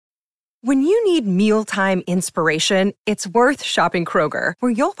When you need mealtime inspiration, it's worth shopping Kroger,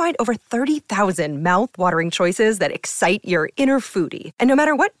 where you'll find over 30,000 mouth-watering choices that excite your inner foodie. And no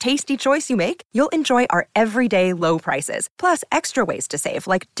matter what tasty choice you make, you'll enjoy our everyday low prices, plus extra ways to save,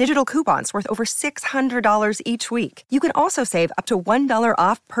 like digital coupons worth over $600 each week. You can also save up to $1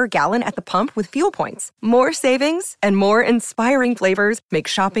 off per gallon at the pump with fuel points. More savings and more inspiring flavors make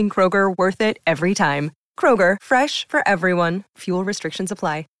shopping Kroger worth it every time. Kroger, fresh for everyone. Fuel restrictions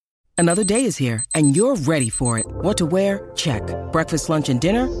apply. Another day is here, and you're ready for it. What to wear? Check. Breakfast, lunch, and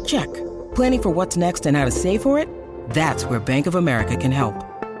dinner? Check. Planning for what's next and how to save for it? That's where Bank of America can help.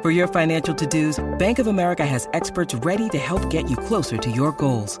 For your financial to-dos, Bank of America has experts ready to help get you closer to your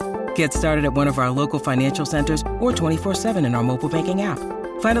goals. Get started at one of our local financial centers or 24/7 in our mobile banking app.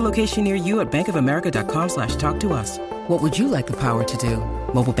 Find a location near you at bankofamerica.com/talktous. What would you like the power to do?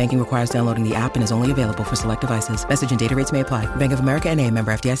 Mobile banking requires downloading the app and is only available for select devices. Message and data rates may apply. Bank of America N.A.,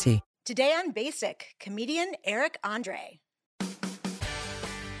 member FDIC. Today on Basic, comedian Eric André.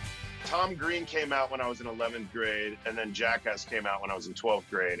 Tom Green came out when I was in 11th grade, and then Jackass came out when I was in 12th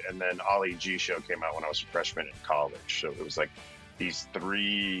grade, and then Ollie G Show came out when I was a freshman in college. So it was like these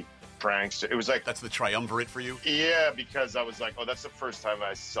three pranks. It was like... That's the triumvirate for you? Yeah, because I was like, oh, that's the first time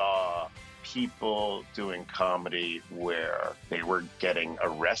I saw people doing comedy where they were getting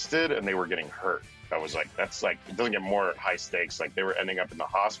arrested and they were getting hurt. I was like, that's like, it doesn't get more high stakes. Like they were ending up in the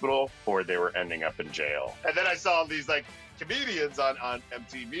hospital or they were ending up in jail. And then I saw these like comedians on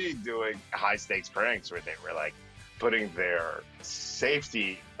MTV doing high stakes pranks where they were like putting their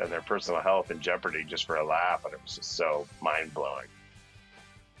safety and their personal health in jeopardy just for a laugh. And it was just so mind blowing.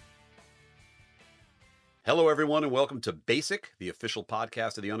 Hello, everyone, and welcome to Basic, the official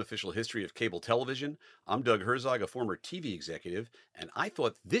podcast of the unofficial history of cable television. I'm Doug Herzog, a former TV executive, and I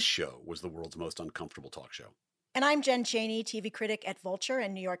thought this show was the world's most uncomfortable talk show. And I'm Jen Chaney, TV critic at Vulture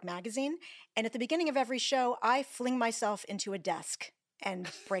and New York Magazine. And at the beginning of every show, I fling myself into a desk and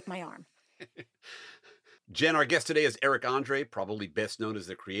break my arm. Jen, our guest today is Eric André, probably best known as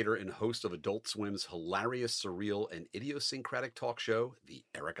the creator and host of Adult Swim's hilarious, surreal, and idiosyncratic talk show, The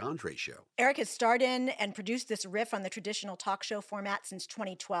Eric André Show. Eric has starred in and produced this riff on the traditional talk show format since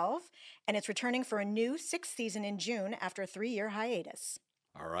 2012, and it's returning for a new 6th season in June after a 3-year hiatus.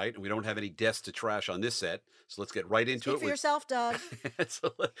 All right, and we don't have any guests to trash on this set, so let's get right into it. Speak for yourself, Doug.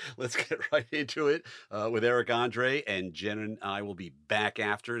 So let's get right into it with Eric André, and Jen and I will be back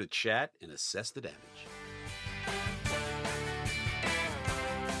after to chat and assess the damage.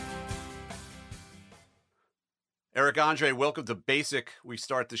 Eric André, welcome to Basic. We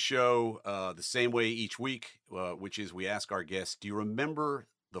start the show the same way each week, which is we ask our guests, do you remember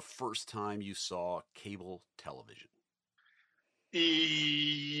the first time you saw cable television?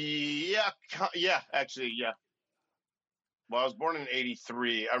 Yeah, actually. Well, I was born in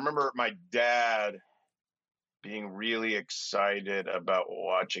 83. I remember my dad being really excited about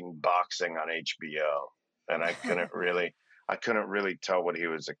watching boxing on HBO, and I couldn't really tell what he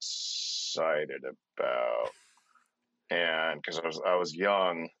was excited about. And because I was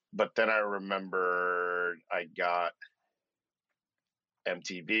young, but then I remember I got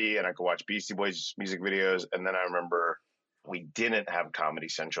MTV and I could watch Beastie Boys music videos. And then I remember we didn't have Comedy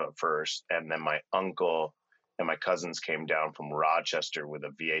Central at first. And then my uncle and my cousins came down from Rochester with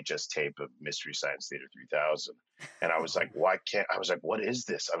a VHS tape of Mystery Science Theater 3000. And I was like, what is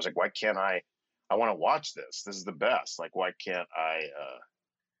this? I was like, why can't I want to watch this. This is the best. Like, why can't I,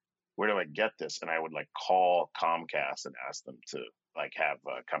 where do I get this? And I would like call Comcast and ask them to like have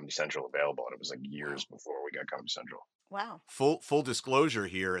Comedy Central available. And it was like years before we got Comedy Central. Wow. Full disclosure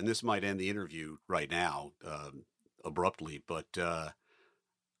here, and this might end the interview right now abruptly, but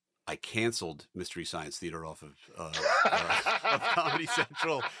I canceled Mystery Science Theater off of Comedy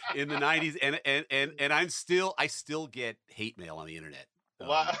Central in the 90s, and I still get hate mail on the internet.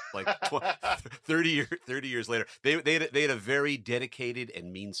 Wow. Like 30 years later, they had a very dedicated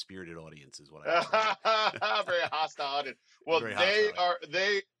and mean-spirited audience, is what I very hostile audience. Well,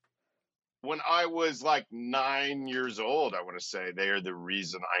 they when I was like 9 years old, I want to say they are the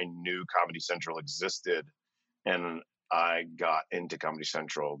reason I knew Comedy Central existed, and I got into Comedy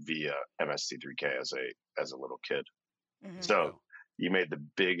Central via MST3K as a little kid. Mm-hmm. So you made the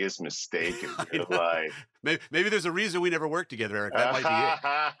biggest mistake in your life. Maybe there's a reason we never worked together, Eric. That might be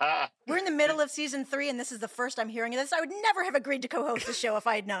it. We're in the middle of season 3, and this is the first I'm hearing of this. I would never have agreed to co-host the show if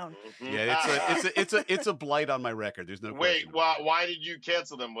I had known. Yeah, it's a blight on my record. There's no question. Wait, why did you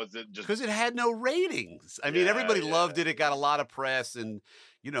cancel them? Was it just because it had no ratings? I mean, everybody loved it. It got a lot of press, and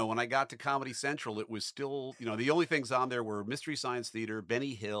when I got to Comedy Central, it was still the only things on there were Mystery Science Theater,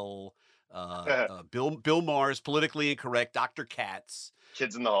 Benny Hill, Bill Maher's Politically Incorrect, Dr. Katz,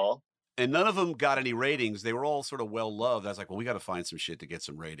 Kids in the Hall. And none of them got any ratings. They were all sort of well loved. I was like, well, we got to find some shit to get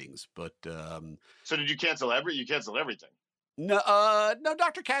some ratings. But So did you cancel You canceled everything? no, no.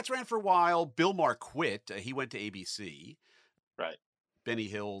 Dr. Katz ran for a while. Bill Maher quit. He went to ABC. Right. Benny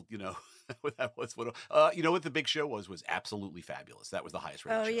Hill, that was what. What the big show was absolutely fabulous. That was the highest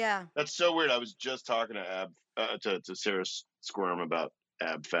rated. Oh show. yeah. That's so weird. I was just talking to Sarah Squirm about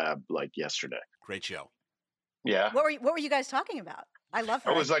Ab Fab like yesterday. Great show. Yeah. What were you guys talking about? I love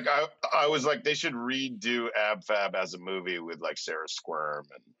her. I was like, they should redo Ab Fab as a movie with like Sarah Squirm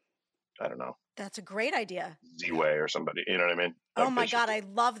and I don't know. That's a great idea. Z-Way or somebody. You know what I mean? Oh my God, I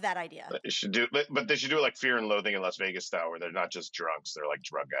love that idea. They should do, but they should do it like Fear and Loathing in Las Vegas style, where they're not just drunks; they're like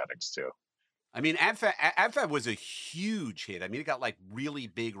drug addicts too. I mean, Ab Fab was a huge hit. I mean, it got like really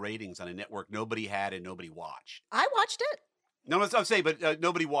big ratings on a network nobody had and nobody watched. I watched it. No, that's what I'm saying, but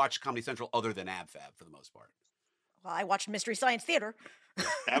nobody watched Comedy Central other than Ab Fab for the most part. Well, I watched Mystery Science Theater.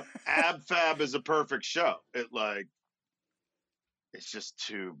 Ab Fab is a perfect show. It's just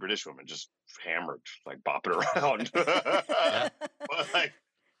two British women just hammered, like bopping around.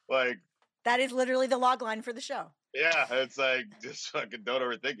 like that is literally the log line for the show. Yeah, it's like just fucking don't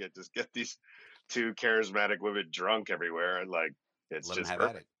overthink it. Just get these two charismatic women drunk everywhere, and like it's Let just them have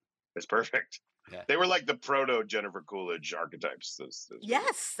perfect. at it. It's perfect. Yeah. They were like the proto Jennifer Coolidge archetypes.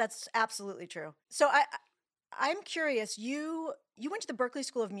 Yes, that's absolutely true. So I'm curious. You went to the Berklee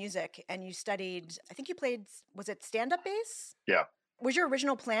School of Music and you studied. I think you played. Was it stand-up bass? Yeah. Was your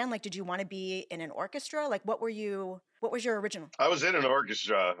original plan like? Did you want to be in an orchestra? Like, what was your original? I was in an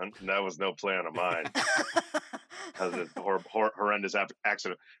orchestra, and that was no plan of mine. That was a horrendous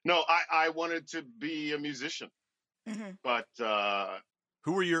accident. No, I wanted to be a musician, but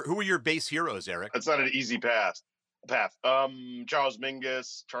who were your bass heroes, Eric? It's not an easy path. Charles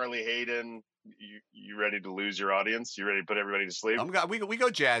Mingus, Charlie Hayden. You ready to lose your audience? You ready to put everybody to sleep? We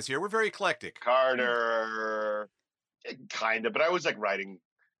go jazz here. We're very eclectic. Carter, kind of, but I was like writing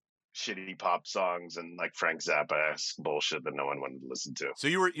shitty pop songs and like Frank Zappa-esque bullshit that no one wanted to listen to. So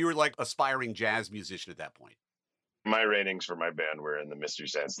you were like aspiring jazz musician at that point. My ratings for my band were in the Mystery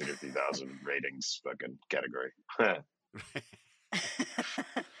Science Theater 3000 ratings fucking category.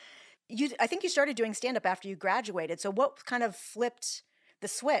 I think you started doing stand-up after you graduated. So what kind of flipped the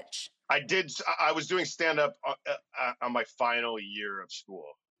switch? I was doing stand-up on my final year of school.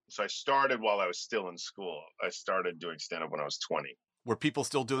 So I started while I was still in school. I started doing stand-up when I was 20. Were people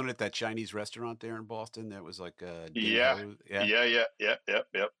still doing it at that Chinese restaurant there in Boston? That was like yep. In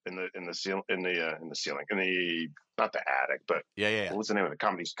the ceiling, not the attic, but yeah. What was the name of it?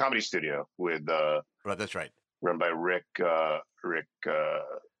 Comedy studio with right, that's right. Run by Rick. Oh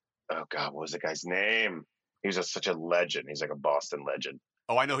God, what was the guy's name? He was such a legend. He's like a Boston legend.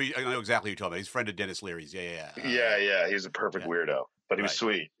 Oh, I know exactly who you're talking about. He's a friend of Dennis Leary's. Yeah. He was a perfect weirdo, but he was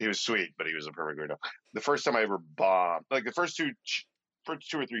sweet. He was sweet, but he was a perfect weirdo. The first time I ever bombed, like the first two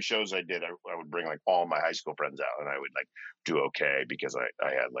or three shows I did, I would bring like all my high school friends out, and I would like do okay because I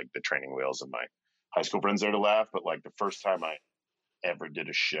had like the training wheels of my high school friends there to laugh. But like the first time I ever did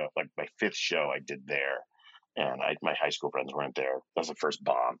a show, like my fifth show I did there, and my high school friends weren't there. That was the first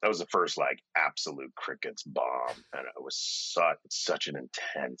bomb. That was the first like absolute crickets bomb, and it was such an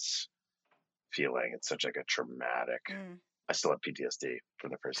intense feeling. It's such like a traumatic. I still have PTSD from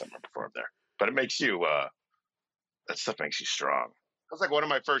the first time I performed there, but it makes you that stuff makes you strong. That was like one of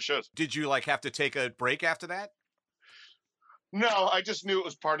my first shows. Did you like have to take a break after that? No, I just knew it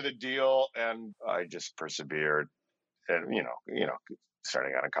was part of the deal, and I just persevered. And you know,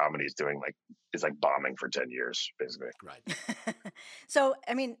 starting out in comedy is like bombing for 10 years, basically. Right. So,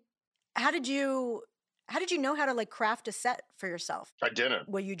 I mean, how did you know how to like craft a set for yourself? I didn't.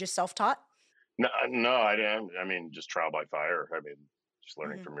 Were you just self-taught? No, I didn't. I mean, just trial by fire. I mean, just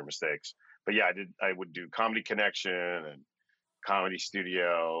learning from your mistakes. But yeah, I would do Comedy Connection and Comedy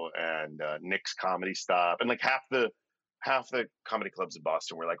Studio and Nick's Comedy Stop, and like half the comedy clubs in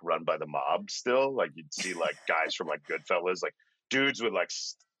Boston were like run by the mob still. Like you'd see like guys from like Goodfellas, like dudes with like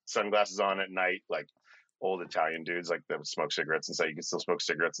sunglasses on at night, like old Italian dudes, like that would smoke cigarettes inside. You could still smoke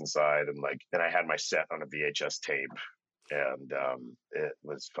cigarettes inside, and like then I had my set on a VHS tape. And it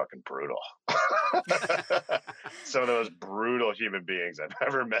was fucking brutal. Some of those brutal human beings I've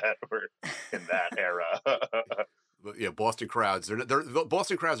ever met were in that era. Yeah, Boston crowds.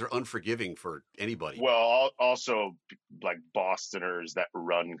 Boston crowds are unforgiving for anybody. Well, also like Bostoners that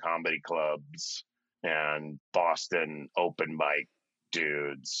run comedy clubs and Boston open mic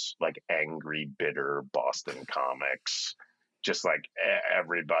dudes, like angry, bitter Boston comics. Just like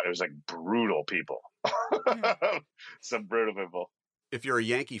everybody, it was like brutal people. Some brutal people. If you're a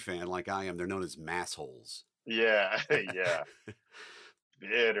Yankee fan like I am, they're known as massholes. Yeah, yeah.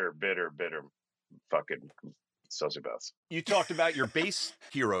 bitter fucking sociopaths. You talked about your bass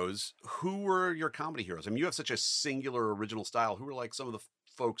heroes. Who were your comedy heroes? I mean, you have such a singular original style. Who were like some of the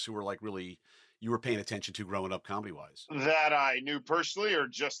folks who were like really you were paying attention to growing up comedy wise? That I knew personally, or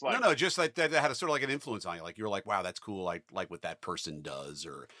just like no, just like that had a sort of like an influence on you. Like you were like, wow, that's cool. I like what that person does,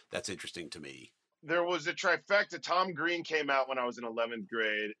 or that's interesting to me. There was a trifecta. Tom Green came out when I was in 11th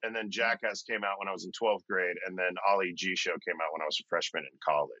grade, and then Jackass came out when I was in 12th grade, and then Ollie G Show came out when I was a freshman in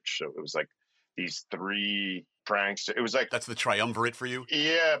college. So it was like these three pranks. It was like that's the triumvirate for you.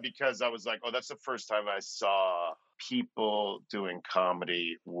 Yeah, because I was like, oh, that's the first time I saw people doing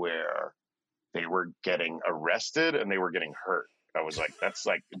comedy where they were getting arrested and they were getting hurt. I was like, that's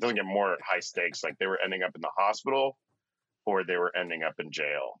like, it doesn't get more high stakes. Like they were ending up in the hospital or they were ending up in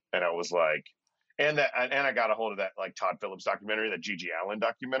jail. And I was like, and I got a hold of that like Todd Phillips documentary, that Gigi Allen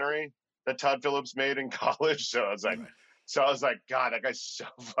documentary that Todd Phillips made in college. So I was like, God, that guy's so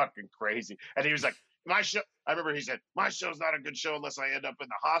fucking crazy. And he was like, my show, I remember he said, my show's not a good show unless I end up in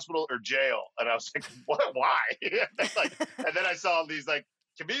the hospital or jail. And I was like, what? Why? And then I saw all these like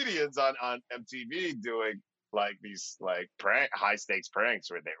comedians on MTV doing like these like high stakes pranks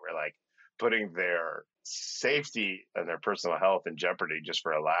where they were like putting their safety and their personal health in jeopardy just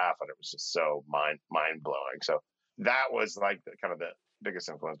for a laugh. And it was just so mind blowing. So that was like the kind of the biggest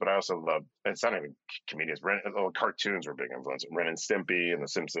influence. But I also loved, and it's not even comedians, cartoons were a big influence. Ren and Stimpy and The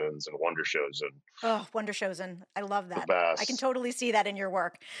Simpsons and Wonder Shows. Wonder Shows. And I love that. The best. I can totally see that in your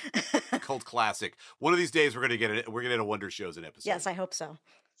work. Cult classic. One of these days we're going to get a Wonder Shows an episode. Yes, I hope so.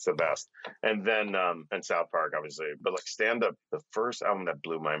 It's the best. And then, and South Park, obviously, but like stand up, the first album that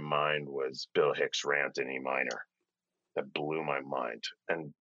blew my mind was Bill Hicks' Rant in E minor. That blew my mind.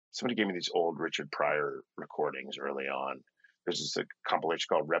 And somebody gave me these old Richard Pryor recordings early on. There's just a compilation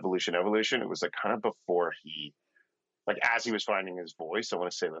called Revolution Evolution. It was like kind of before he, like as he was finding his voice, I want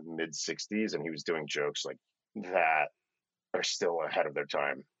to say the mid 60s, and he was doing jokes like that are still ahead of their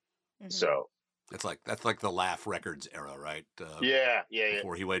time. Mm-hmm. So that's like the Laugh Records era, right? Yeah.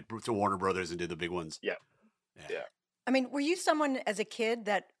 Before he went to Warner Brothers and did the big ones. Yeah. I mean, were you someone as a kid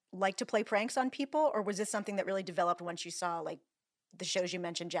that liked to play pranks on people, or was this something that really developed once you saw like the shows you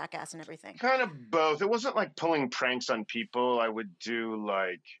mentioned, Jackass and everything? Kind of both. It wasn't like pulling pranks on people. I would do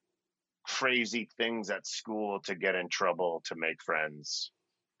like crazy things at school to get in trouble, to make friends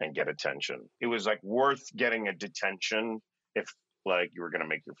and get attention. It was like worth getting a detention if like you were going to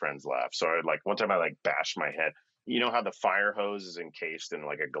make your friends laugh. So I like one time I like bashed my head. You know how the fire hose is encased in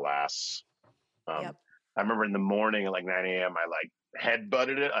like a glass? Yep. I remember in the morning at like 9 a.m. I like head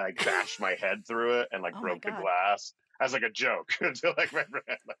butted it. I like bashed my head through it and like broke the glass. As like a joke until like my friend,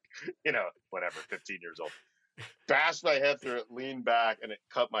 like, you know, whatever, 15 years old. Bashed my head through it, leaned back, and it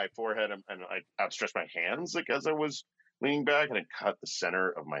cut my forehead, and I outstretched my hands like as I was leaning back, and it cut the center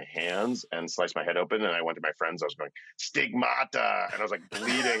of my hands and sliced my head open. And I went to my friends. I was going, stigmata, and I was like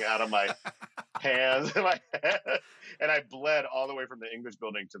bleeding out of my hands and my head, and I bled all the way from the English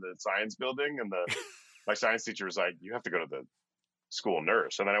building to the science building. And my science teacher was like, "You have to go to the school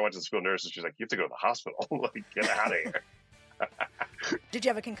nurse." And then I went to the school nurse and she's like, "You have to go to the hospital." Like, get out of here. Did you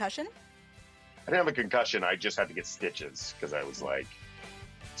have a concussion? I didn't have a concussion. I just had to get stitches because I was like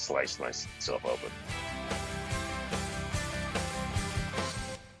sliced myself open.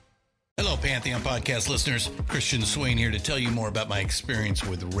 Hello, Pantheon podcast listeners. Christian Swain here to tell you more about my experience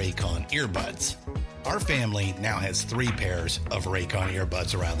with Raycon earbuds. Our family now has 3 pairs of Raycon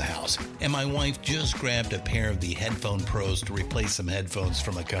earbuds around the house, and my wife just grabbed a pair of the Headphone Pros to replace some headphones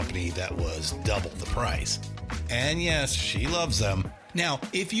from a company that was double the price. And yes, she loves them. Now,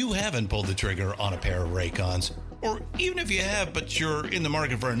 if you haven't pulled the trigger on a pair of Raycons, or even if you have, but you're in the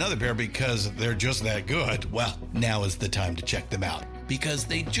market for another pair because they're just that good, well, now is the time to check them out, because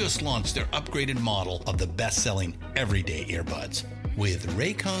they just launched their upgraded model of the best-selling everyday earbuds. With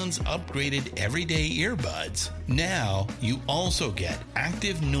Raycon's upgraded everyday earbuds, now you also get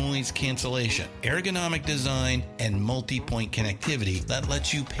active noise cancellation, ergonomic design, and multi-point connectivity that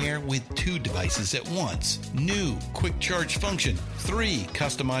lets you pair with 2 devices at once. New quick charge function, 3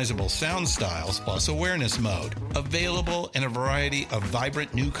 customizable sound styles, plus awareness mode. Available in a variety of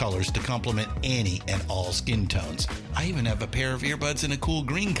vibrant new colors to complement any and all skin tones. I even have a pair of earbuds in a cool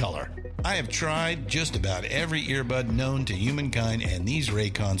green color. I have tried just about every earbud known to humankind, and these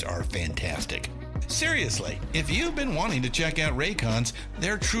Raycons are fantastic. Seriously, if you've been wanting to check out Raycons,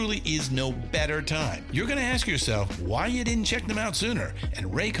 there truly is no better time. You're going to ask yourself why you didn't check them out sooner, and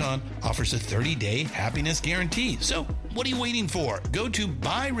Raycon offers a 30-day happiness guarantee. So what are you waiting for? Go to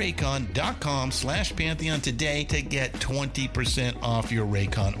buyraycon.com/Pantheon today to get 20% off your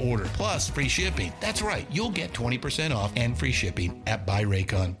Raycon order, plus free shipping. That's right, you'll get 20% off and free shipping at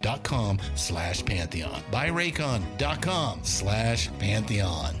buyraycon.com/Pantheon.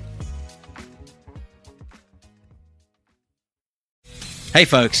 buyraycon.com/Pantheon. Hey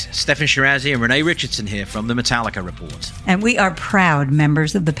folks, Stefan Shirazi and Renee Richardson here from the Metallica Report. And we are proud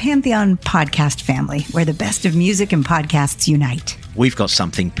members of the Pantheon podcast family, where the best of music and podcasts unite. We've got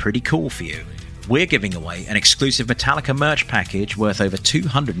something pretty cool for you. We're giving away an exclusive Metallica merch package worth over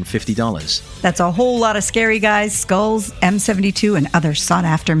 $250. That's a whole lot of Scary Guys, skulls, M72, and other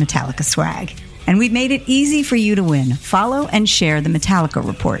sought-after Metallica swag. And we've made it easy for you to win. Follow and share the Metallica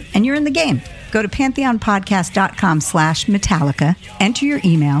Report, and you're in the game. Go to pantheonpodcast.com/Metallica, enter your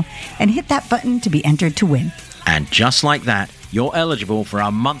email, and hit that button to be entered to win. And just like that, you're eligible for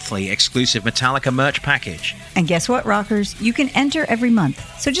our monthly exclusive Metallica merch package. And guess what, rockers? You can enter every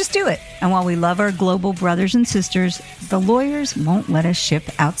month, so just do it. And while we love our global brothers and sisters, the lawyers won't let us ship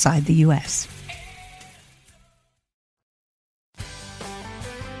outside the U.S.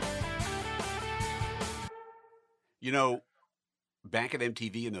 You know, back at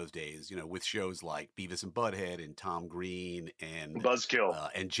MTV in those days, with shows like Beavis and Butthead and Tom Green and Buzzkill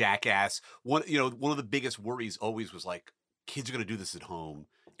and Jackass, one of the biggest worries always was like, kids are going to do this at home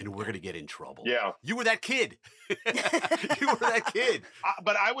and we're going to get in trouble. Yeah. You were that kid. You were that kid.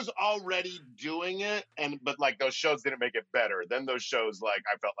 But I was already doing it, but like those shows didn't make it better. Then those shows, like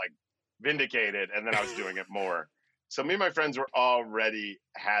I felt like vindicated, and then I was doing it more. So me and my friends were already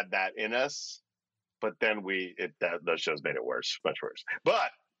had that in us. But then those shows made it worse, much worse.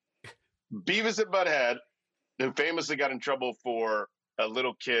 But Beavis and Butthead, who famously got in trouble for a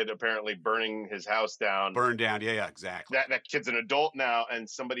little kid apparently burning his house down. Burned down, yeah, exactly. That kid's an adult now, and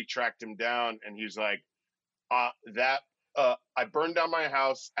somebody tracked him down, and he was like, I burned down my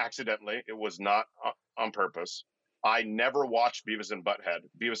house accidentally. It was not on purpose. I never watched Beavis and Butthead.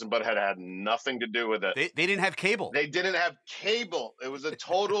 Beavis and Butthead had nothing to do with it. They didn't have cable. They didn't have cable. It was a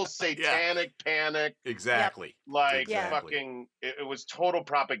total satanic panic. Exactly. Like fucking, it was total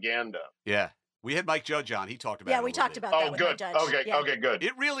propaganda. Yeah. We had Mike Judge on. He talked about it. Yeah, we talked about that with Mike Judge. Okay, good.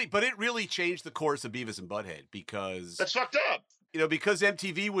 It really changed the course of Beavis and Butthead because that's fucked up. Because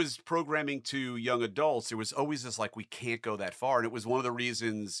MTV was programming to young adults, there was always this like, we can't go that far. And it was one of the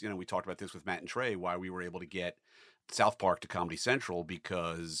reasons, we talked about this with Matt and Trey, why we were able to get South Park to Comedy Central,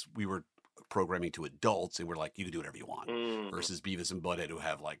 because we were programming to adults and we're like, you can do whatever you want, versus Beavis and Butthead, who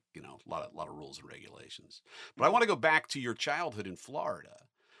have like, a lot of rules and regulations. But I want to go back to your childhood in Florida,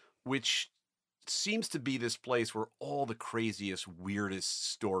 which seems to be this place where all the craziest,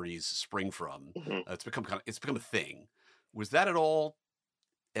 weirdest stories spring from. It's become a thing. Was that at all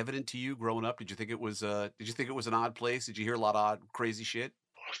evident to you growing up? Did you think it was an odd place? Did you hear a lot of odd, crazy shit?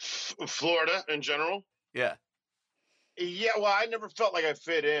 Florida in general? Yeah. Yeah, well, I never felt like I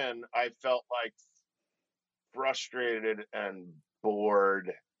fit in. I felt like frustrated and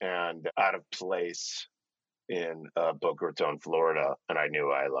bored and out of place in Boca Raton, Florida, and I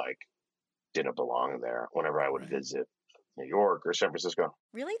knew I didn't belong there whenever I would visit New York or San Francisco.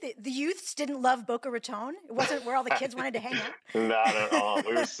 Really? The youths didn't love Boca Raton? It wasn't where all the kids wanted to hang out? Not at all.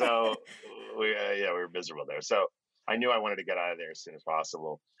 We were we were miserable there. So I knew I wanted to get out of there as soon as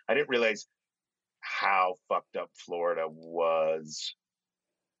possible. I didn't realize how fucked up Florida was.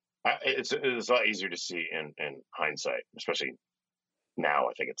 It's a lot easier to see in hindsight, especially now.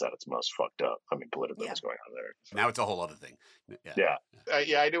 I think it's at its most fucked up. I mean, politically, what's going on there. So. Now it's a whole other thing. Yeah.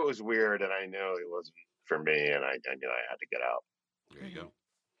 I knew it was weird, and I knew it wasn't for me, and I knew I had to get out. There you go.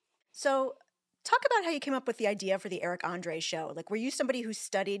 So talk about how you came up with the idea for the Eric Andre show. Like, were you somebody who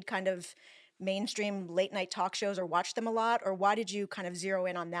studied kind of mainstream late night talk shows or watched them a lot, or why did you kind of zero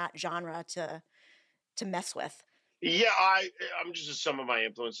in on that genre to mess with? Yeah, I'm just some of my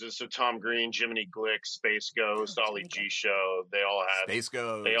influences. So Tom Green, Jiminy Glick, Space Ghost, Ollie G Show. They all had Space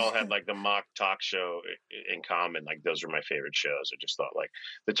Ghost. They all had like the mock talk show in common. Like those were my favorite shows. I just thought like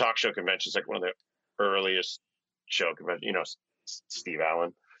the talk show convention is like one of the earliest show conventions. Steve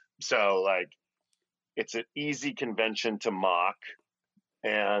Allen. So like it's an easy convention to mock.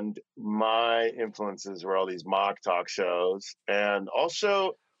 And my influences were all these mock talk shows, and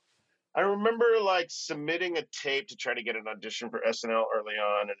also. I remember like submitting a tape to try to get an audition for SNL early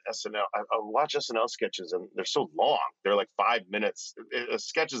on, and SNL. I watch SNL sketches, and they're so long. They're like 5 minutes. A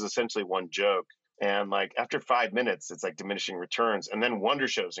sketch is essentially one joke, And like after 5 minutes, it's like diminishing returns. And then Wonder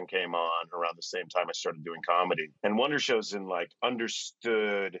Chosen came on around the same time I started doing comedy. And Wonder Chosen like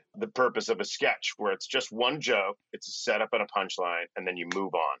understood the purpose of a sketch where it's just one joke, it's a setup and a punchline, and then you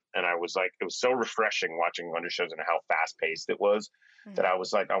move on. And I was like, it was so refreshing watching Wonder Chosen and how fast paced it was that I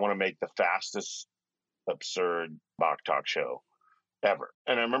was like, I want to make the fastest absurd mock talk show ever.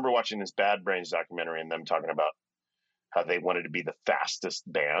 And I remember watching this Bad Brains documentary and them talking about how they wanted to be the fastest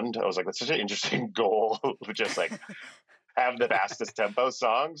band. I was like, that's such an interesting goal, just like have the fastest tempo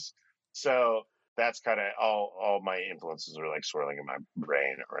songs. So that's kind of all my influences were like swirling in my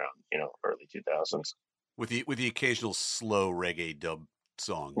brain around, early 2000s. With the occasional slow reggae dub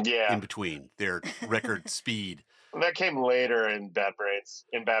song in between their record speed. That came later in Bad Brains.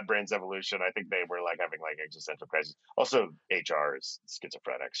 In Bad Brains Evolution, I think they were like having like existential crisis. Also, HR is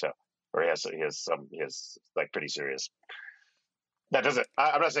schizophrenic, so. Or he has like pretty serious. That doesn't.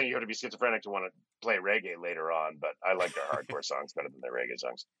 I'm not saying you have to be schizophrenic to want to play reggae later on, but I like their hardcore songs better than their reggae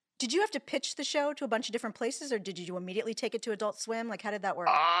songs. Did you have to pitch the show to a bunch of different places, or did you immediately take it to Adult Swim? Like, how did that work?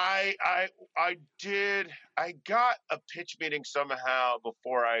 I did. I got a pitch meeting somehow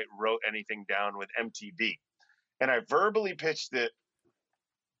before I wrote anything down with MTV, and I verbally pitched it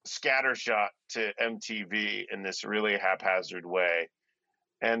scattershot to MTV in this really haphazard way.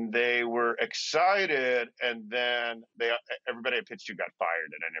 And they were excited, and then everybody I pitched to got fired,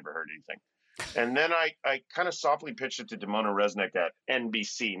 and I never heard anything. And then I kind of softly pitched it to Damona Resnick at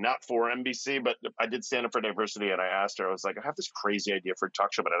NBC, not for NBC, but I did Stand Up for Diversity, and I asked her, I was like, I have this crazy idea for a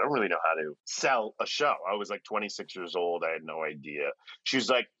talk show, but I don't really know how to sell a show. I was like 26 years old. I had no idea. She was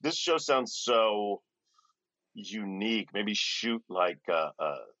like, this show sounds so unique. Maybe shoot like a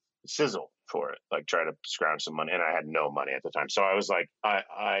sizzle for it, like try to scrounge some money. And I had no money at the time. So I was like,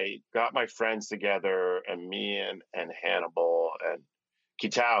 I got my friends together, and me and Hannibal and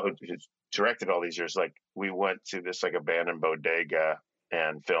Kitao, who directed all these years, like we went to this like abandoned bodega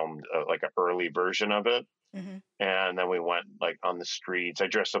and filmed like an early version of it. Mm-hmm. And then we went like on the streets. I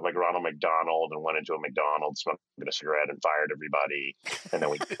dressed up like Ronald McDonald and went into a McDonald's, smoked a cigarette and fired everybody.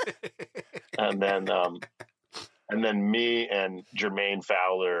 And then and then me and Jermaine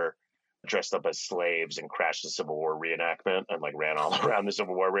Fowler dressed up as slaves and crashed the Civil War reenactment and like ran all around the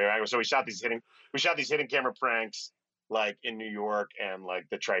Civil War reenactment. So we shot these hidden camera pranks like in New York and like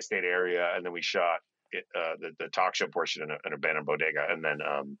the tri-state area, and then we shot the talk show portion in an abandoned bodega. And then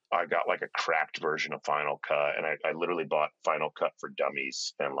I got like a cracked version of Final Cut, and I literally bought Final Cut for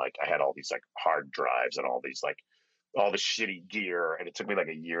Dummies, and like I had all these like hard drives and all these like all the shitty gear, and it took me like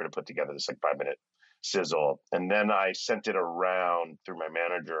a year to put together this like 5-minute sizzle. And then I sent it around through my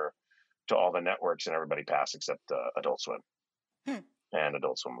manager to all the networks, and everybody passed except Adult Swim. And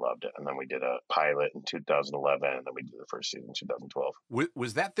Adult Swim loved it. And then we did a pilot in 2011, and then we did the first season in 2012.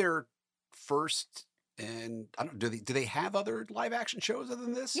 Was that their first? And I don't. Do they have other live action shows other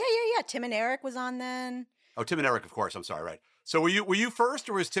than this? Yeah. Tim and Eric was on then. Oh, Tim and Eric, of course. I'm sorry. Right. So were you first,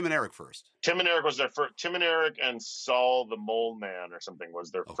 or was Tim and Eric first? Tim and Eric was their first. Tim and Eric and Saul the Mole Man or something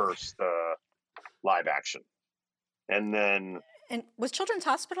was their first live action. And then. And was Children's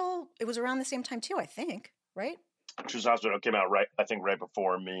Hospital? It was around the same time too, I think. Right. Children's Hospital came out right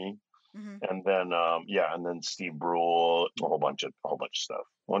before me. Mm-hmm. And then and then Steve Brule, a whole bunch of stuff.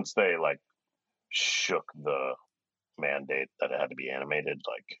 Once they like shook the mandate that it had to be animated,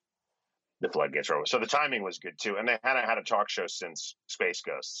 like the floodgates were over. So the timing was good too. And they hadn't had a talk show since Space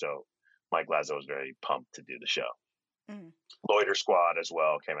Ghost, so Mike Lazo was very pumped to do the show. Mm-hmm. Loiter Squad as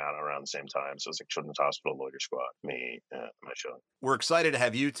well came out around the same time. So it's like Children's Hospital, Loiter Squad, me, my show. We're excited to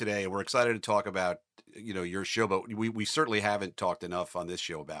have you today. We're excited to talk about, your show, but we certainly haven't talked enough on this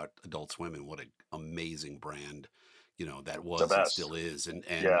show about Adult Swim and what an amazing brand, that was and still is.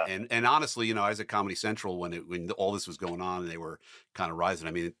 And honestly, I was at Comedy Central when all this was going on and they were kind of rising.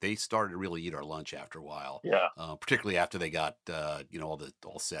 I mean, they started to really eat our lunch after a while. Yeah. Particularly after they got,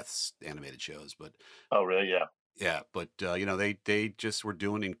 all Seth's animated shows. But oh, really? Yeah. Yeah, but they just were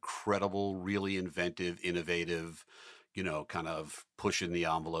doing incredible, really inventive, innovative, kind of pushing the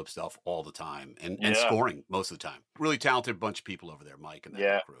envelope stuff all the time and scoring most of the time. Really talented bunch of people over there, Mike and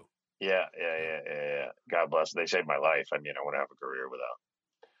that crew. Yeah. God bless. They saved my life. I mean, I wouldn't have a career without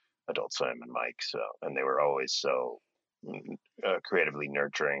Adult Swim and Mike. So, and they were always so creatively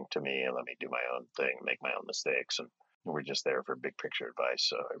nurturing to me and let me do my own thing, make my own mistakes, and we're just there for big picture advice.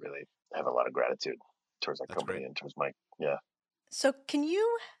 So I really have a lot of gratitude towards that company and towards Mike. Yeah. So can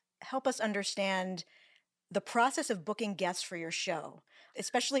you help us understand the process of booking guests for your show,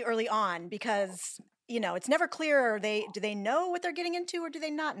 especially early on? Because, it's never clear. Do they know what they're getting into, or do they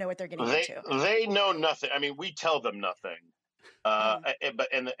not know what they're getting into? They know nothing. I mean, we tell them nothing. But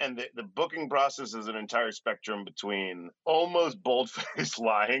the booking process is an entire spectrum between almost bold-faced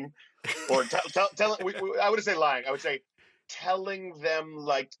lying, or I wouldn't say lying. I would say telling them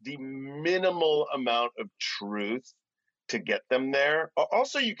like the minimal amount of truth to get them there.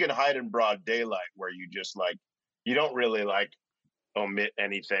 Also, you can hide in broad daylight where you just like you don't really like omit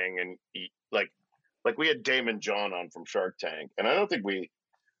anything and eat like we had Damon John on from Shark Tank, and I don't think we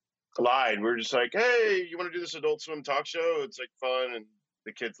lied. We were just like, hey, you want to do this Adult Swim talk show? It's like fun and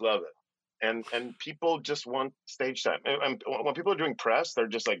the kids love it. And people just want stage time. And when people are doing press, they're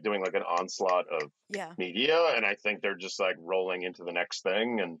just like doing like an onslaught of media. And I think they're just like rolling into the next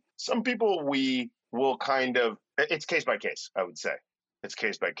thing. And some people we will kind of, it's case by case, I would say. It's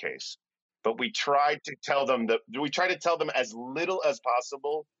case by case. But we try to tell them as little as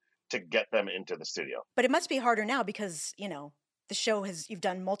possible to get them into the studio. But it must be harder now because, the show you've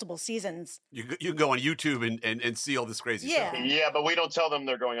done multiple seasons. You can go on YouTube and see all this crazy stuff. Yeah, but we don't tell them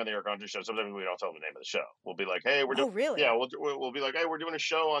they're going on the Eric Andre show. Sometimes we don't tell them the name of the show. We'll be like, hey, we're doing. Oh, really? Yeah, we'll be like, hey, we're doing a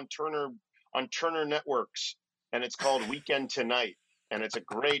show on Turner Networks, and it's called Weekend Tonight, and it's a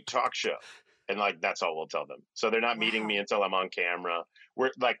great talk show, and like that's all we'll tell them. So they're not meeting me until I'm on camera.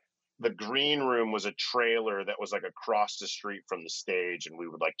 We're like. The green room was a trailer that was like across the street from the stage, and we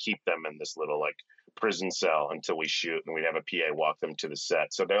would like keep them in this little like prison cell until we shoot, and we'd have a PA walk them to the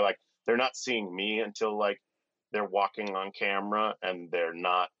set. So they're not seeing me until like they're walking on camera, and they're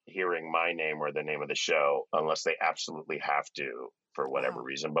not hearing my name or the name of the show unless they absolutely have to for whatever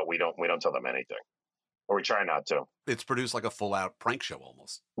reason. But we don't tell them anything, or we try not to. It's produced like a full out prank show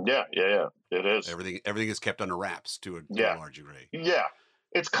almost. Yeah, it is. Everything is kept under wraps to a large degree. Yeah.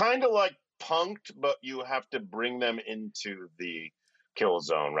 It's kind of like punked, but you have to bring them into the kill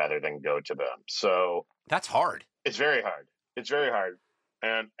zone rather than go to them. So that's hard. It's very hard. It's very hard.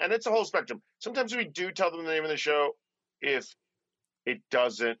 And it's a whole spectrum. Sometimes we do tell them the name of the show if it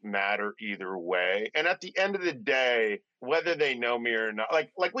doesn't matter either way. And at the end of the day, whether they know me or not,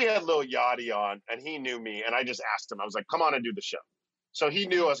 like we had Lil Yachty on and he knew me and I just asked him, I was like, come on and do the show. So he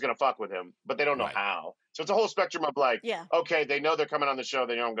knew I was going to fuck with him, but they don't know how. So it's a whole spectrum of like, okay, they know they're coming on the show.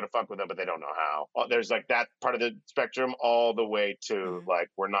 They know I'm going to fuck with them, but they don't know how. There's like that part of the spectrum all the way to like,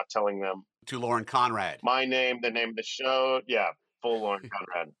 we're not telling them. To Lauren Conrad. My name, the name of the show. Yeah, full Lauren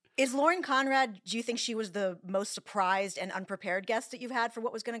Conrad. Is Lauren Conrad, do you think she was the most surprised and unprepared guest that you've had for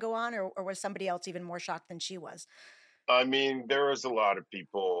what was going to go on? Or was somebody else even more shocked than she was? I mean, there was a lot of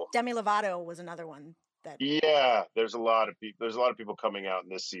people. Demi Lovato was another one. There's a lot of people. There's a lot of people coming out in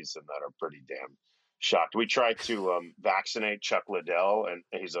this season that are pretty damn shocked. We tried to vaccinate Chuck Liddell, and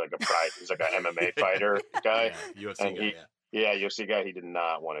he's like he's like an MMA fighter guy, UFC guy. UFC guy. He did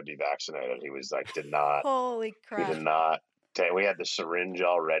not want to be vaccinated. He was like, did not. Holy crap! He did not. We had the syringe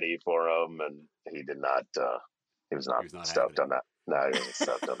all ready for him, and he did not. He was not stoked on that. No, he wasn't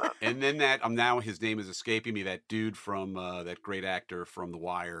stoked on that. And then now his name is escaping me. That dude from that great actor from The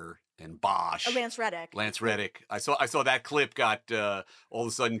Wire and Bosch. Lance Reddick. Lance Reddick. I saw that clip got all of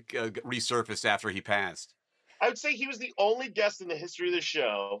a sudden resurfaced after he passed. I would say he was the only guest in the history of the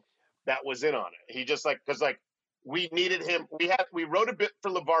show that was in on it. He just because we needed him. We wrote a bit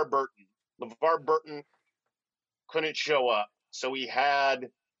for LeVar Burton. LeVar Burton couldn't show up, so we had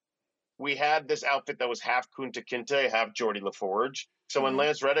this outfit that was half Kunta Kinte, half Geordie LaForge. So when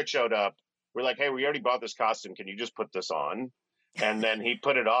Lance Reddick showed up, we're like, hey, we already bought this costume. Can you just put this on? And then he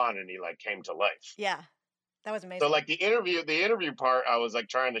put it on and he like came to life. Yeah. That was amazing. So like the interview part, I was like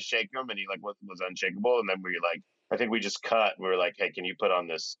trying to shake him and he like was unshakable. And then we like, I think we just cut and we were like, hey, can you put on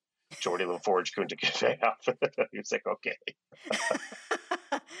this Geordie LaForge Kunta Kinte outfit? He was like, okay.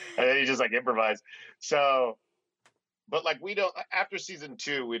 And then he just like improvised. So, but like after season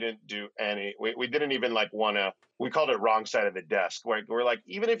 2, we didn't do any, we didn't even like we called it wrong side of the desk. We're like,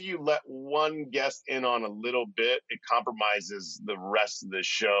 even if you let one guest in on a little bit, it compromises the rest of the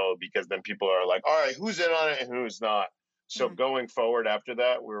show because then people are like, all right, who's in on it and who's not? So going forward after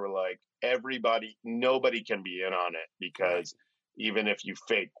that, we were like, nobody can be in on it because even if you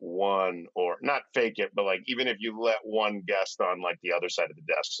fake one or not fake it, but like, even if you let one guest on like the other side of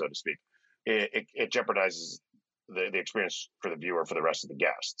the desk, so to speak, it jeopardizes the experience for the viewer for the rest of the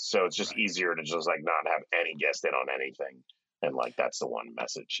guests. So it's just easier to just like not have any guest in on anything. And like, that's the one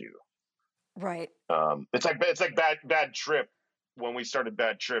message right. It's like Bad Trip. When we started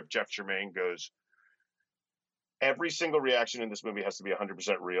Bad Trip, Jeff Tremaine goes, every single reaction in this movie has to be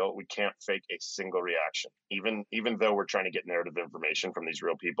 100% real. We can't fake a single reaction. Even though we're trying to get narrative information from these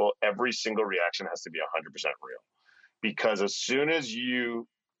real people, every single reaction has to be 100% real. Because as soon as you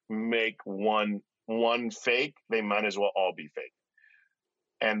make one fake, they might as well all be fake.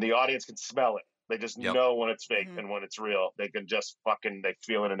 And the audience can smell it. They just Yep. know when it's fake and when it's real. They can just they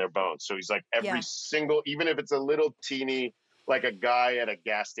feel it in their bones. So he's like every single, even if it's a little teeny, like a guy at a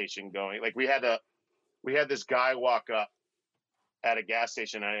gas station going, like we had this guy walk up at a gas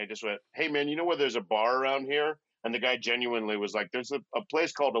station and I just went, "Hey man, you know where there's a bar around here?" And the guy genuinely was like, "There's a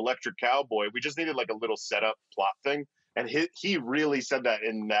place called Electric Cowboy. We just needed like a little setup plot thing." And he really said that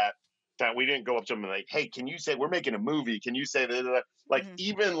in that we didn't go up to him and like, "Hey, can you say we're making a movie? Can you say that?" Like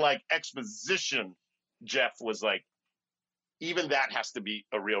even like exposition, Jeff was like, even that has to be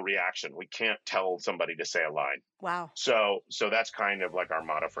a real reaction. We can't tell somebody to say a line. Wow. So that's kind of like our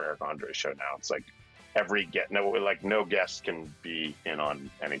motto for Eric Andre's show now. It's like no guest can be in on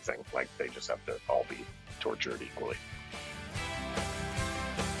anything. Like they just have to all be tortured equally.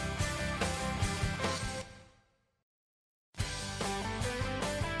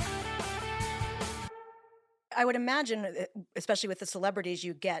 I would imagine, especially with the celebrities,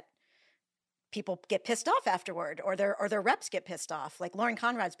 people get pissed off afterward, or their reps get pissed off. Like Lauren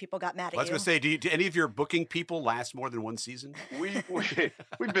Conrad's people got mad at you. I was going to say, do any of your booking people last more than one season? We've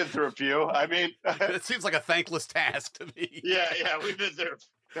been through a few. I mean, it seems like a thankless task to me. Yeah, we've been through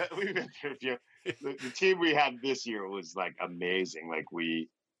a few. The team we had this year was like amazing. Like we've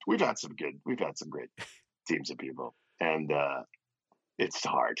had some great teams of people, and it's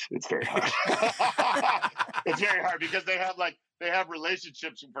hard. It's very hard. It's very hard because they have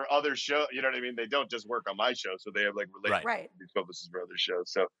relationships for other shows. You know what I mean? They don't just work on my show, so they have like relationships with these publicists for other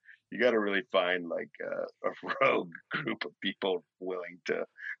shows. So you got to really find like a rogue group of people willing to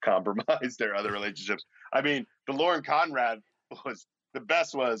compromise their other relationships. I mean, the Lauren Conrad was the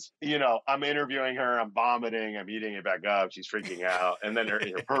best. Was, you know, I'm interviewing her, I'm vomiting, I'm eating it back up, she's freaking out, and then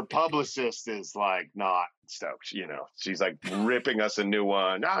her publicist is like not stoked. You know, she's like ripping us a new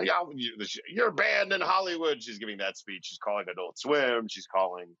one. "Oh, you're banned in Hollywood." She's giving that speech. She's calling Adult Swim. She's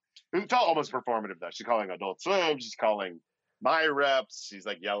calling. It's almost performative though. She's calling Adult Swim. She's calling my reps. She's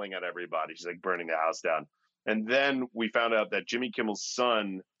like yelling at everybody. She's like burning the house down. And then we found out that Jimmy Kimmel's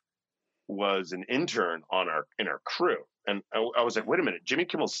son was an intern in our crew. And I was like, wait a minute, Jimmy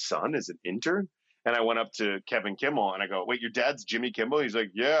Kimmel's son is an intern? And I went up to Kevin Kimmel and I go, "Wait, your dad's Jimmy Kimmel?" He's like,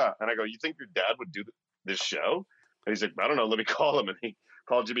 "Yeah." And I go, "You think your dad would do this show?" And he's like, "I don't know, let me call him." And he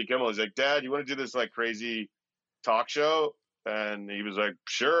called Jimmy Kimmel. He's like, "Dad, you want to do this like crazy talk show?" And he was like,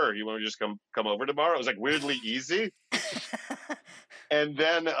 "Sure. You want to just come over tomorrow?" It was like weirdly easy. And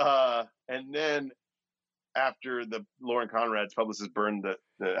then after the Lauren Conrad's publicist burned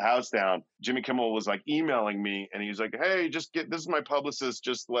the house down, Jimmy Kimmel was like emailing me and he was like, "Hey, this is my publicist.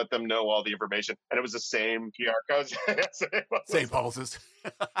 Just let them know all the information." And it was the same PR codes. Same publicist.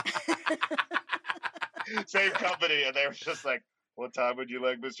 Same company. And they were just like, "What time would you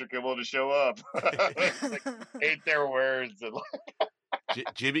like Mr. Kimmel to show up?" Like, ate their words. And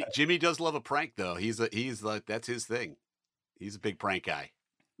Jimmy does love a prank though. He's like, that's his thing. He's a big prank guy.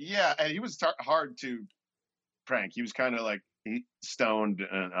 Yeah. And he was hard to prank. He was kind of like stoned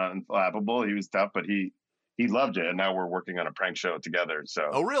and unflappable. He was tough, but he loved it. And now we're working on a prank show together. So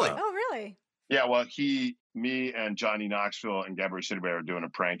Oh really? Oh really? Yeah, well, me and Johnny Knoxville and Gabrielle Sidibe are doing a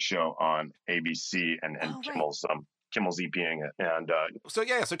prank show on ABC, and Kimmel's EPing it. And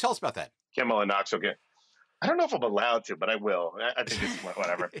so tell us about that. Kimmel and Knoxville. I don't know if I'm allowed to, but I will. I think it's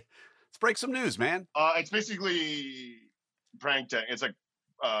whatever. Let's break some news, man. It's basically prank tank. It's like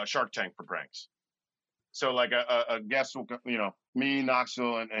Shark Tank for pranks. So like a guest will, you know, me,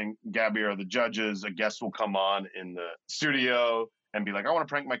 Knoxville, and Gabby are the judges. A guest will come on in the studio and be like, "I want to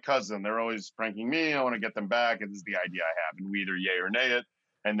prank my cousin. They're always pranking me. I want to get them back. And this is the idea I have." And we either yay or nay it.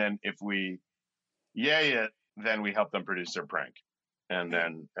 And then if we yay it, then we help them produce their prank. And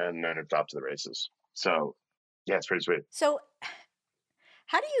then it's off to the races. So yeah, it's pretty sweet. So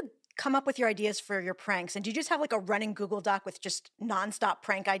how do you come up with your ideas for your pranks? And do you just have like a running Google Doc with just nonstop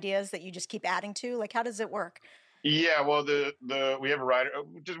prank ideas that you just keep adding to? Like, how does it work? Yeah, well, we have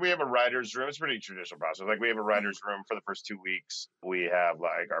a writer's room. It's a pretty traditional process. Like we have a writer's room for the first 2 weeks. We have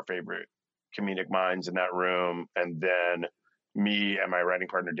like our favorite comedic minds in that room, and then me and my writing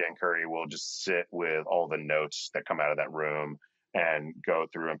partner Dan Curry will just sit with all the notes that come out of that room and go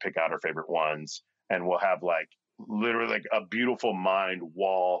through and pick out our favorite ones. And we'll have like literally like a beautiful mind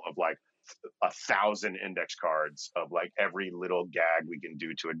wall of like 1,000 index cards of like every little gag we can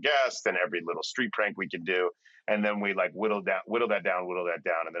do to a guest and every little street prank we can do. And then we like whittle that down.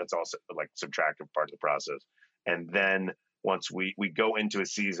 And then it's also like subtractive part of the process. And then once we go into a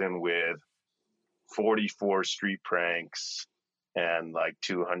season with 44 street pranks and like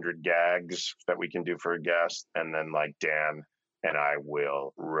 200 gags that we can do for a guest. And then like Dan and I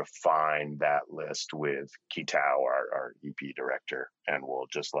will refine that list with Kitao, our EP director. And we'll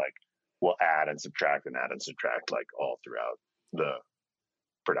just like we'll add and subtract like all throughout the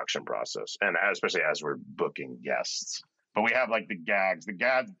production process, and especially as we're booking guests. But we have like the gags.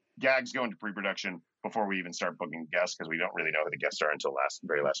 Gags go into pre-production before we even start booking guests because we don't really know who the guests are until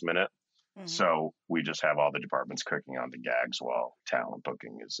very last minute. Mm-hmm. So we just have all the departments cooking on the gags while talent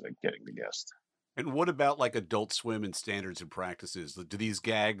booking is getting the guest. And what about like Adult Swim and standards and practices? Do these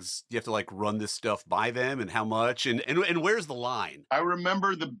gags, you have to like run this stuff by them, and how much, and where's the line? I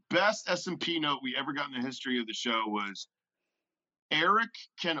remember the best S&P note we ever got in the history of the show was, Eric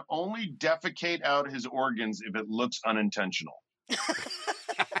can only defecate out his organs if it looks unintentional.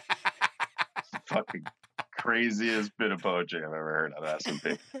 Fucking craziest bit of poetry I've ever heard on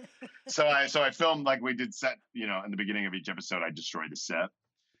S&P. So I filmed, like we did set, in the beginning of each episode, I destroyed the set.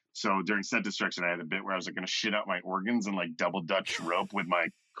 So during set destruction, I had a bit where I was like going to shit out my organs and like double Dutch rope with my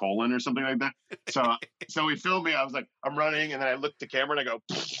colon or something like that. So we filmed me. I was like, I'm running, and then I looked at the camera and I go,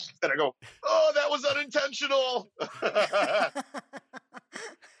 and I go, oh, that was unintentional.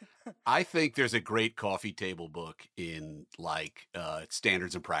 I think there's a great coffee table book in like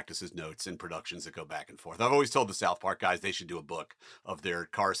standards and practices notes and productions that go back and forth. I've always told the South Park guys they should do a book of their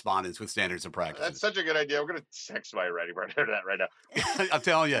correspondence with standards and practices. That's such a good idea. I'm going to text my writing partner that right now. I'm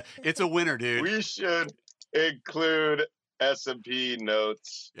telling you, it's a winner, dude. We should include S&P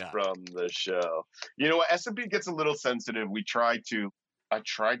notes from the show. You know what? S&P gets a little sensitive. I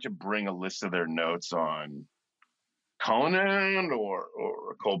tried to bring a list of their notes on Conan or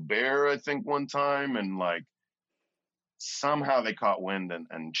Colbert, I think, one time, and like somehow they caught wind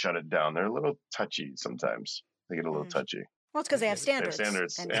and shut it down. They're a little touchy sometimes. They get a little touchy. Well, it's because they have standards. They have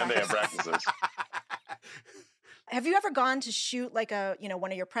standards and they have practices. Have you ever gone to shoot like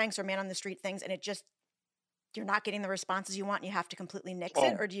one of your pranks or man on the street things, and you're not getting the responses you want and you have to completely nix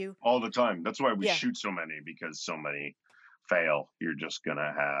it? Or do you? All the time. That's why we shoot so many, because so many fail. You're just going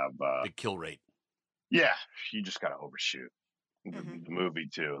to have big kill rate. Yeah, you just got to overshoot. The movie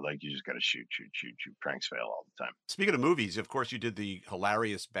too, like you just got to shoot. Pranks fail all the time. Speaking of movies, of course, you did the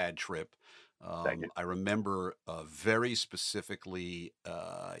hilarious Bad Trip. Thank you. I remember very specifically,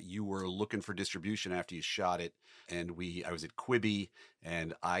 you were looking for distribution after you shot it, and I was at Quibi,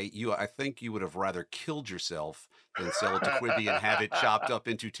 and I think you would have rather killed yourself than sell it to Quibi and have it chopped up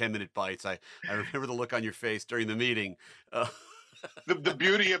into 10-minute bites. I remember the look on your face during the meeting. The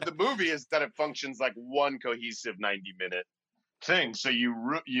beauty of the movie is that it functions like one cohesive 90-minute thing. So you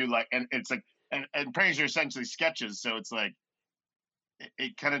like, and it's like, and pranks are essentially sketches. So it's like,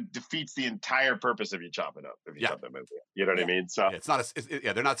 it kind of defeats the entire purpose if you chop it up. If you chop that movie up, you know what I mean? So it's not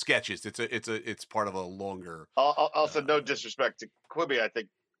they're not sketches. It's part of a longer. Also, no disrespect to Quibi. I think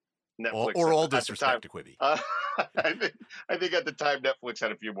Netflix or all disrespect to Quibi. I think at the time Netflix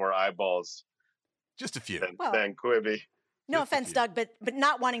had a few more eyeballs, just a few, than Quibi. No offense, Doug, but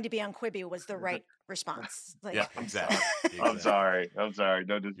not wanting to be on Quibi was the right response. Like, yeah, exactly. I'm sorry. No,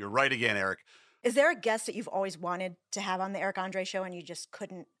 you're right again, Eric. Is there a guest that you've always wanted to have on the Eric Andre show and you just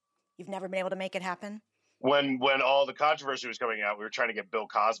couldn't? You've never been able to make it happen? When all the controversy was coming out, we were trying to get Bill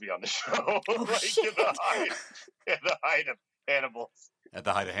Cosby on the show. Shit. At the height of Hannibal. At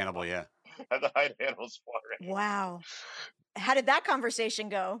the height of Hannibal, yeah. At the height of Hannibal's soiree. Wow. How did that conversation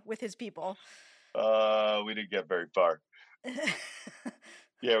go with his people? We didn't get very far.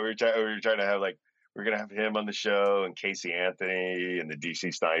 Yeah, we were trying to have we're gonna have him on the show, and Casey Anthony and the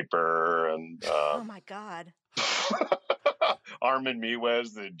DC Sniper, and oh my God. Armin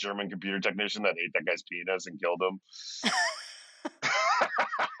Mewes, the German computer technician that ate that guy's penis and killed him.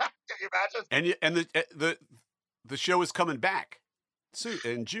 Can you imagine? And the show is coming back soon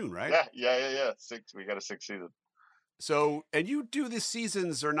in June, right? Yeah. We got a 6th season. So, and you do the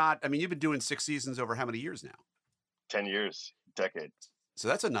seasons or not? I mean, you've been doing 6 seasons over how many years now? 10 years, decade. So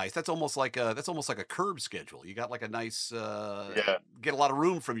that's almost like a curb schedule. You got like a nice, get a lot of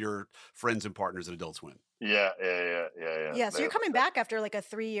room from your friends and partners at Adult Swim. Yeah. Yeah, so you're coming back after like a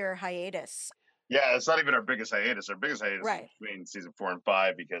 3-year hiatus. Yeah, it's not even our biggest hiatus. Our biggest hiatus was between season 4 and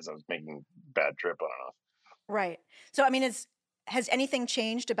 5 because I was making Bad Trip on and off. Right. So, I mean, has anything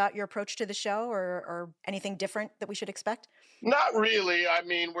changed about your approach to the show or anything different that we should expect? Not really. I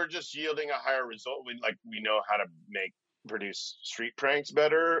mean, we're just yielding a higher result. We know how to produce street pranks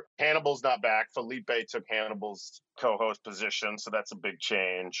better. Hannibal's not back. Felipe took Hannibal's co-host position, so that's a big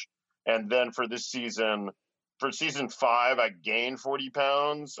change. And then for this season, for season 5, I gained 40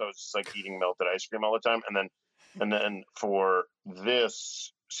 pounds. I was just like eating melted ice cream all the time. And then for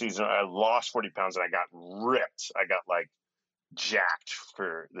this season, I lost 40 pounds and I got ripped. I got like jacked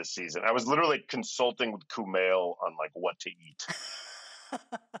for this season. I was literally consulting with Kumail on like what to eat.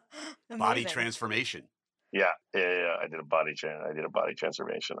 Body transformation. Yeah. I did a body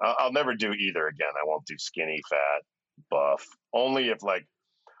transformation. I'll never do either again. I won't do skinny, fat, buff. Only if like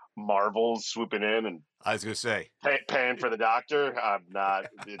Marvel's swooping in and I was going to say, paying for the doctor. I'm not.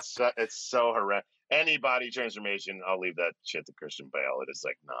 It's so horrendous. Any body transformation, I'll leave that shit to Christian Bale. It is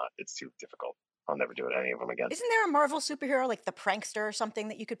like not. It's too difficult. I'll never do any of them again. Isn't there a Marvel superhero like the Prankster or something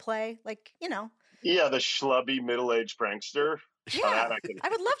that you could play? Like, you know. Yeah, the schlubby middle-aged prankster. Yeah, I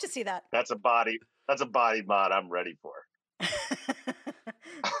would love to see that. That's a body mod I'm ready for.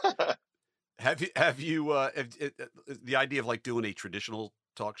 have you the idea of like doing a traditional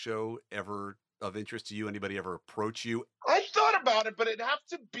talk show ever of interest to you? Anybody ever approach you? I thought about it, but I'd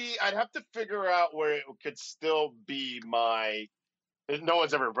have to figure out where it could still be my. No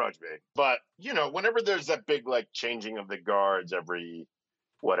one's ever approached me, but you know, whenever there's that big like changing of the guards every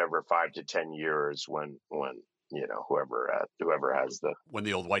whatever 5 to 10 years, when you know whoever has the when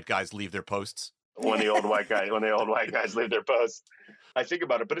the old white guys leave their posts. When the old white guys leave their posts, I think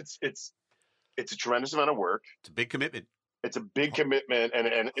about it, but it's a tremendous amount of work. It's a big commitment. It's a big commitment,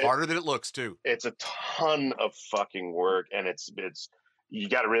 and harder than it looks too. It's a ton of fucking work, and it's you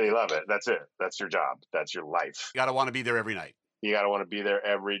got to really love it. That's it. That's your job. That's your life. You got to want to be there every night. You got to want to be there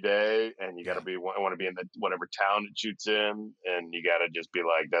every day, and you got to want to be in the whatever town it shoots in, and you got to just be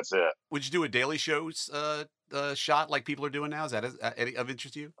like, that's it. Would you do a Daily Show's shot like people are doing now? Is that any of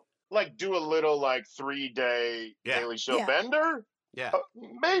interest to you? Like do a little like 3-day Daily Show bender? Yeah,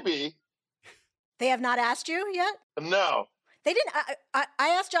 maybe. They have not asked you yet? No. They didn't. I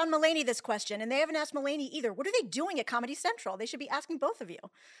asked John Mulaney this question, and they haven't asked Mulaney either. What are they doing at Comedy Central? They should be asking both of you.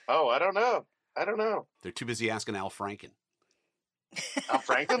 Oh, I don't know. They're too busy asking Al Franken. Al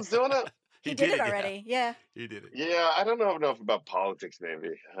Franken's doing it? He did it already. Yeah. He did it. Yeah, I don't know enough about politics. Maybe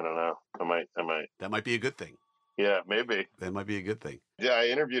I don't know. I might. That might be a good thing. Yeah, maybe. That might be a good thing. Yeah, I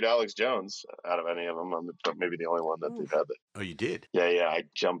interviewed Alex Jones out of any of them. I'm maybe the only one that they've had that. Oh, you did? Yeah. I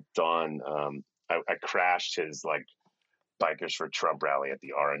jumped on. I crashed his like Bikers for Trump rally at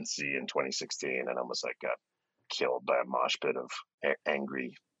the RNC in 2016, and almost like got killed by a mosh pit of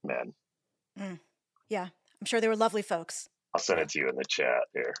angry men. Yeah, I'm sure they were lovely folks. I'll send it to you in the chat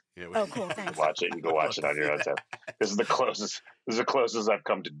here. Yeah, oh, cool! Thanks. Watch it. You can go watch it on your own time. This is the closest I've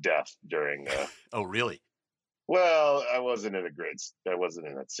come to death during. Oh, really? Well, I wasn't in a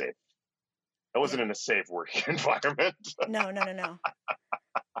safe working environment. No.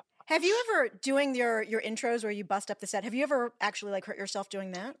 Have you ever, doing your intros where you bust up the set, have you ever actually like hurt yourself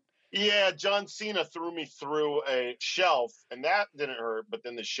doing that? Yeah, John Cena threw me through a shelf, and that didn't hurt, but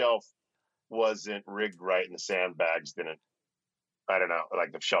then the shelf wasn't rigged right, and the sandbags didn't. I don't know,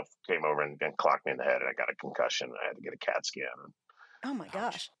 like the shelf came over and clocked me in the head, and I got a concussion, and I had to get a CAT scan. Oh my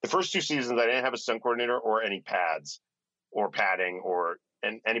gosh. The first 2 seasons, I didn't have a stunt coordinator or any pads or padding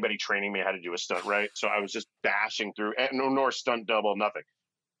and anybody training me how to do a stunt right. So I was just bashing through, and nor stunt double, nothing.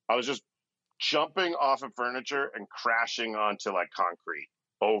 I was just jumping off of furniture and crashing onto like concrete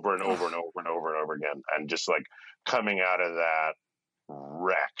over and over and over and over and over again. And just like coming out of that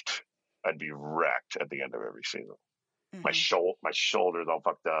wrecked. I'd be wrecked at the end of every season. Mm-hmm. My shoulders all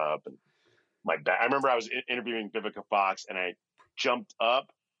fucked up, and my back. I remember I was interviewing Vivica Fox, and I jumped up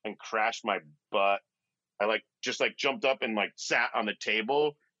and crashed my butt. I just jumped up and like sat on the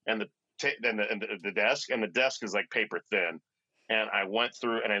table and the desk, and the desk is like paper thin. And I went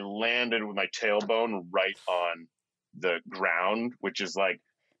through and I landed with my tailbone right on the ground, which is like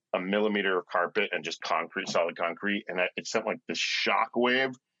a millimeter of carpet and just solid concrete. And it sent like this shock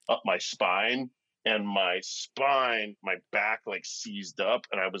wave up my spine, and my back like seized up.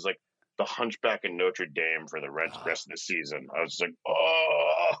 And I was like the Hunchback in Notre Dame for the rest of the season. I was like,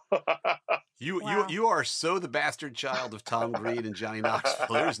 oh. You are so the bastard child of Tom Green and Johnny Knoxville.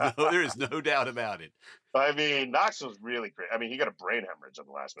 There is no doubt about it. I mean, Knoxville's really great. I mean, he got a brain hemorrhage on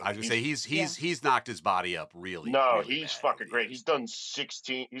the last one. I was gonna say he's knocked his body up really. No, really he's bad. fucking great. He's gotten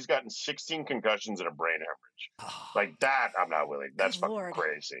 16 concussions and a brain hemorrhage. Like that, I'm not willing. That's fucking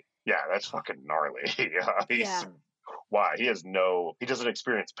crazy. Yeah, that's fucking gnarly. Why? He doesn't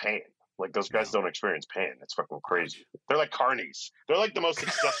experience pain. Like those guys don't experience pain. It's fucking crazy. They're like carnies. They're like the most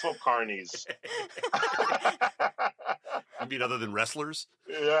successful carnies. You mean other than wrestlers?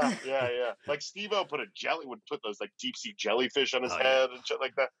 Yeah. Like Steve-O would put those like deep sea jellyfish on his head and shit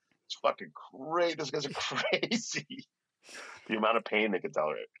like that. It's fucking great. Those guys are crazy. The amount of pain they can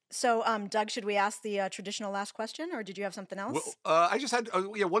tolerate. So, Doug, should we ask the traditional last question, or did you have something else? Well, I just had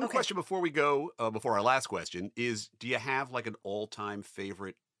one question before we go. Before our last question is: do you have like an all-time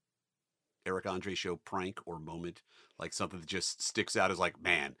favorite Eric Andre show prank or moment, like something that just sticks out as like,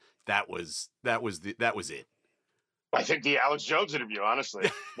 man, that was it? I think the Alex Jones interview, honestly,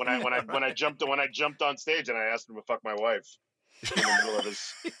 when I jumped on stage and I asked him to fuck my wife in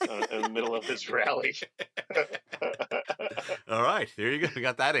the middle of his rally. All right, there you go. We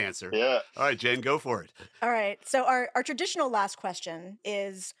got that answer. Yeah. All right, Jen, go for it. All right. So our traditional last question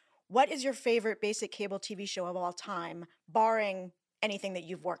is, what is your favorite basic cable TV show of all time, barring anything that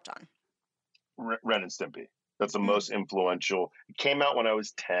you've worked on? Ren and Stimpy. That's the most influential. It came out when I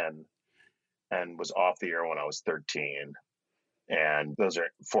was 10 and was off the air when I was 13. And those are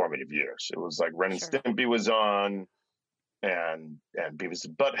formative years. It was like Ren and Stimpy was on, and Beavis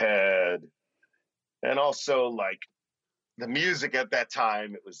and Butthead, and also like the music at that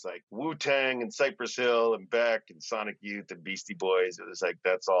time. It was like Wu-Tang and Cypress Hill and Beck and Sonic Youth and Beastie Boys. It was like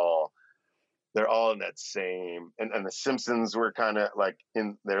they're all in that same. And the Simpsons were kind of like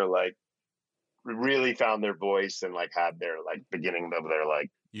they're like really found their voice and like had their like beginning of their like.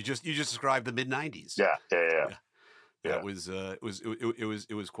 You just described the mid-90s. Yeah. That was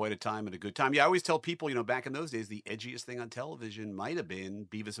it was quite a time and a good time. Yeah, I always tell people, back in those days, the edgiest thing on television might have been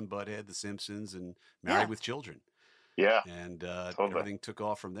Beavis and Butthead, The Simpsons, and Married with Children. Yeah, and totally. Everything took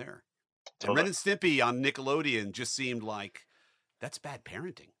off from there. Totally. And Ren and Stimpy on Nickelodeon just seemed like that's bad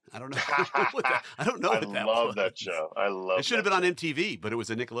parenting. I don't know. I don't know. I love that show. I love. It should have been on MTV, but it was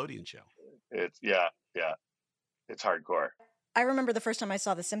a Nickelodeon show. It's it's hardcore. I remember the first time I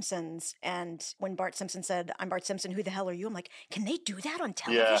saw The Simpsons, and when Bart Simpson said, "I'm Bart Simpson, who the hell are you?" I'm like, can they do that on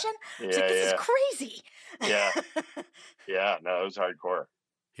television? I was like, this is crazy. Yeah. No, it was hardcore.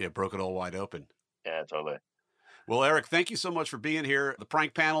 Yeah, broke it all wide open. Yeah, totally. Well, Eric, thank you so much for being here. The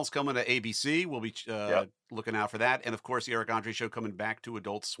prank panel's coming to ABC. We'll be looking out for that. And, of course, the Eric Andre Show coming back to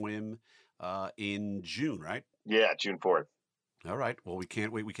Adult Swim in June, right? Yeah, June 4th. All right. Well, we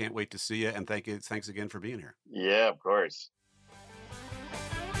can't wait. We can't wait to see you. And thanks again for being here. Yeah, of course.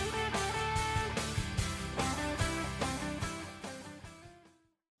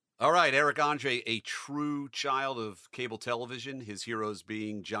 All right, Eric Andre, a true child of cable television, his heroes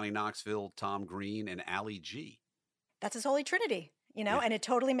being Johnny Knoxville, Tom Green, and Ali G. That's his holy trinity, and it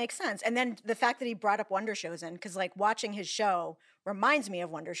totally makes sense. And then the fact that he brought up Wonder Chosen, because like watching his show reminds me of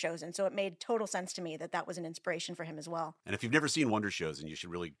Wonder Chosen, so it made total sense to me that was an inspiration for him as well. And if you've never seen Wonder Chosen, you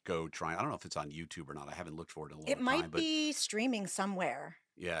should really go try. I don't know if it's on YouTube or not. I haven't looked for it in a long time. It might be streaming somewhere.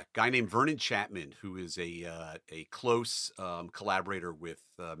 Yeah, guy named Vernon Chapman, who is a close collaborator with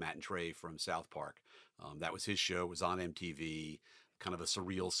Matt and Trey from South Park. That was his show. It was on MTV, kind of a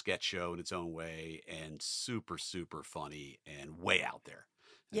surreal sketch show in its own way, and super, super funny and way out there.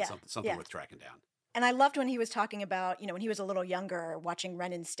 And something worth tracking down. And I loved when he was talking about, when he was a little younger, watching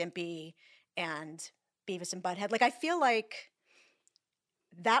Ren and Stimpy and Beavis and Butthead. Like, I feel like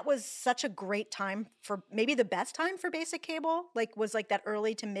that was such a great time, for maybe the best time for basic cable, was that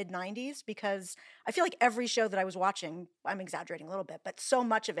early to mid 90s, because I feel like every show that I was watching, I'm exaggerating a little bit, but so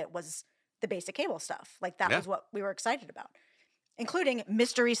much of it was the basic cable stuff. That was what we were excited about, including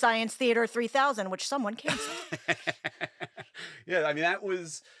Mystery Science Theater 3000, which someone canceled. Yeah, I mean, that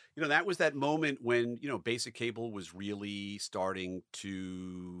was that moment when, basic cable was really starting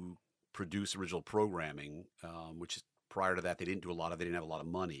to produce original programming, which is, prior to that, they didn't do a lot of. They didn't have a lot of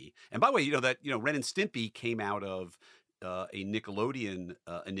money. And by the way, Ren and Stimpy came out of a Nickelodeon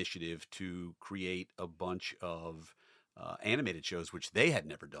initiative to create a bunch of animated shows, which they had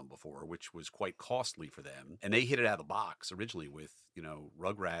never done before, which was quite costly for them. And they hit it out of the box originally with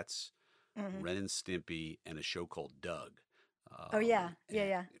Rugrats, Ren and Stimpy, and a show called Doug. Yeah.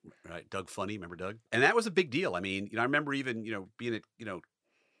 Right, Doug Funny, remember Doug? And that was a big deal. I mean, I remember even being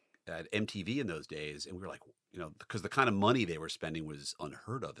at MTV in those days, and we were like, because the kind of money they were spending was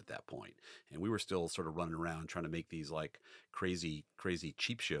unheard of at that point. And we were still sort of running around trying to make these like crazy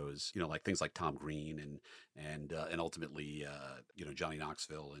cheap shows, like things like Tom Green and ultimately, Johnny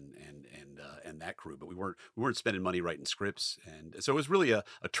Knoxville and that crew. But we weren't spending money writing scripts. And so it was really a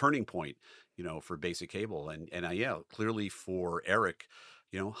turning point, for basic cable. And clearly for Eric,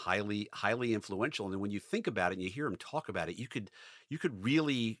 highly influential. And then when you think about it and you hear him talk about it, you could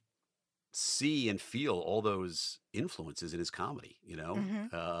really see and feel all those influences in his comedy.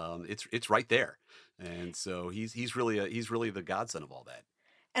 It's right there, and so he's really the godson of all that.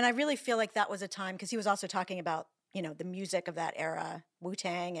 And I really feel like that was a time, because he was also talking about the music of that era,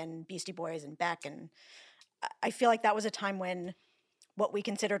 Wu-Tang and Beastie Boys and Beck, and I feel like that was a time when what we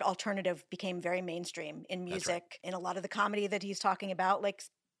considered alternative became very mainstream in music, in a lot of the comedy that he's talking about, like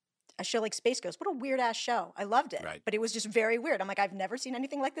a show like Space Ghost. What a weird ass show. I loved it. Right. But it was just very weird. I'm like, I've never seen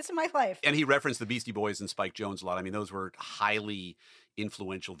anything like this in my life. And he referenced the Beastie Boys and Spike Jones a lot. I mean, those were highly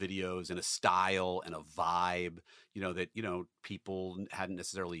influential videos, and a style and a vibe, that, people hadn't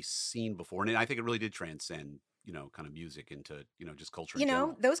necessarily seen before. And I think it really did transcend kind of music into, just culture.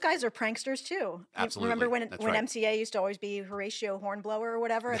 Those guys are pranksters too. Absolutely. Remember when right. MCA used to always be Horatio Hornblower or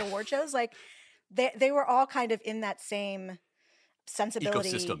whatever at award shows? Like they were all kind of in that same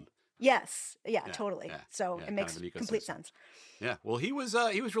sensibility. Ecosystem. Yes. Yeah, totally. Yeah, so it makes complete sense. Yeah. Well, he was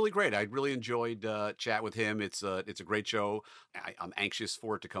really great. I really enjoyed chat with him. It's a great show. I'm anxious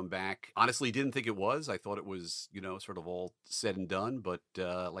for it to come back. Honestly, didn't think it was. I thought it was, sort of all said and done. But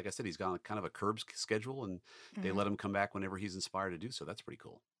like I said, he's got kind of a curb schedule, and they let him come back whenever he's inspired to do so. That's pretty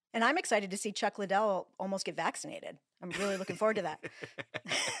cool. And I'm excited to see Chuck Liddell almost get vaccinated. I'm really looking forward to that.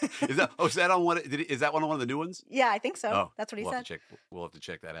 Is that on one? Is that one of the new ones? Yeah, I think so. Oh, that's what he said. We'll have to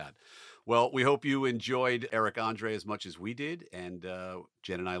check that out. Well, we hope you enjoyed Eric Andre as much as we did, and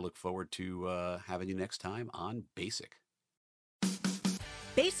Jen and I look forward to having you next time on Basic.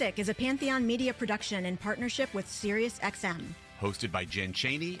 Basic is a Pantheon Media production in partnership with SiriusXM. Hosted by Jen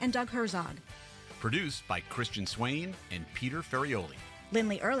Chaney and Doug Herzog. Produced by Christian Swain and Peter Ferrioli.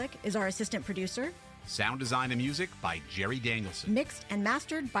 Lindley Ehrlich is our assistant producer. Sound design and music by Jerry Danielson. Mixed and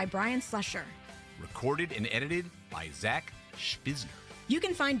mastered by Brian Slusher. Recorded and edited by Zach Spizner. You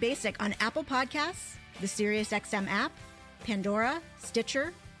can find Basic on Apple Podcasts, the SiriusXM app, Pandora,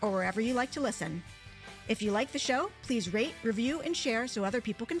 Stitcher, or wherever you like to listen. If you like the show, please rate, review, and share so other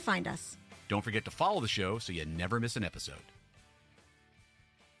people can find us. Don't forget to follow the show so you never miss an episode.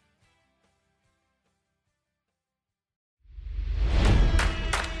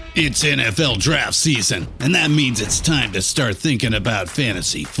 It's NFL draft season, and that means it's time to start thinking about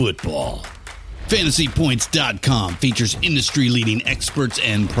fantasy football. FantasyPoints.com features industry-leading experts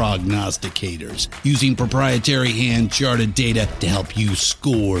and prognosticators using proprietary hand-charted data to help you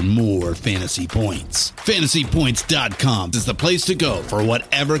score more fantasy points. FantasyPoints.com is the place to go for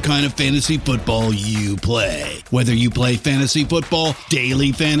whatever kind of fantasy football you play. Whether you play fantasy football,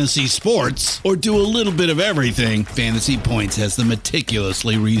 daily fantasy sports, or do a little bit of everything, Fantasy Points has the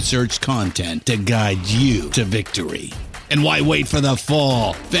meticulously researched content to guide you to victory. And why wait for the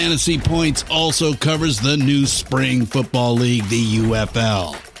fall? Fantasy Points also covers the new spring football league, the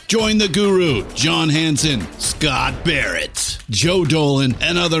UFL. Join the guru, John Hansen, Scott Barrett, Joe Dolan,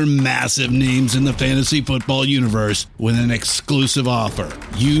 and other massive names in the fantasy football universe with an exclusive offer.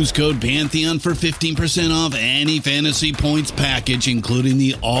 Use code Pantheon for 15% off any Fantasy Points package, including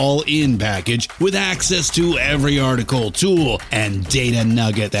the all-in package, with access to every article, tool, and data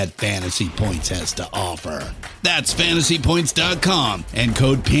nugget that Fantasy Points has to offer. That's FantasyPoints.com and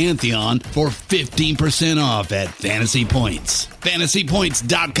code Pantheon for 15% off at Fantasy Points.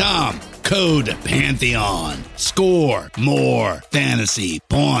 FantasyPoints.com, code Pantheon. Score more fantasy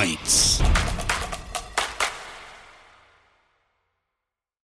points.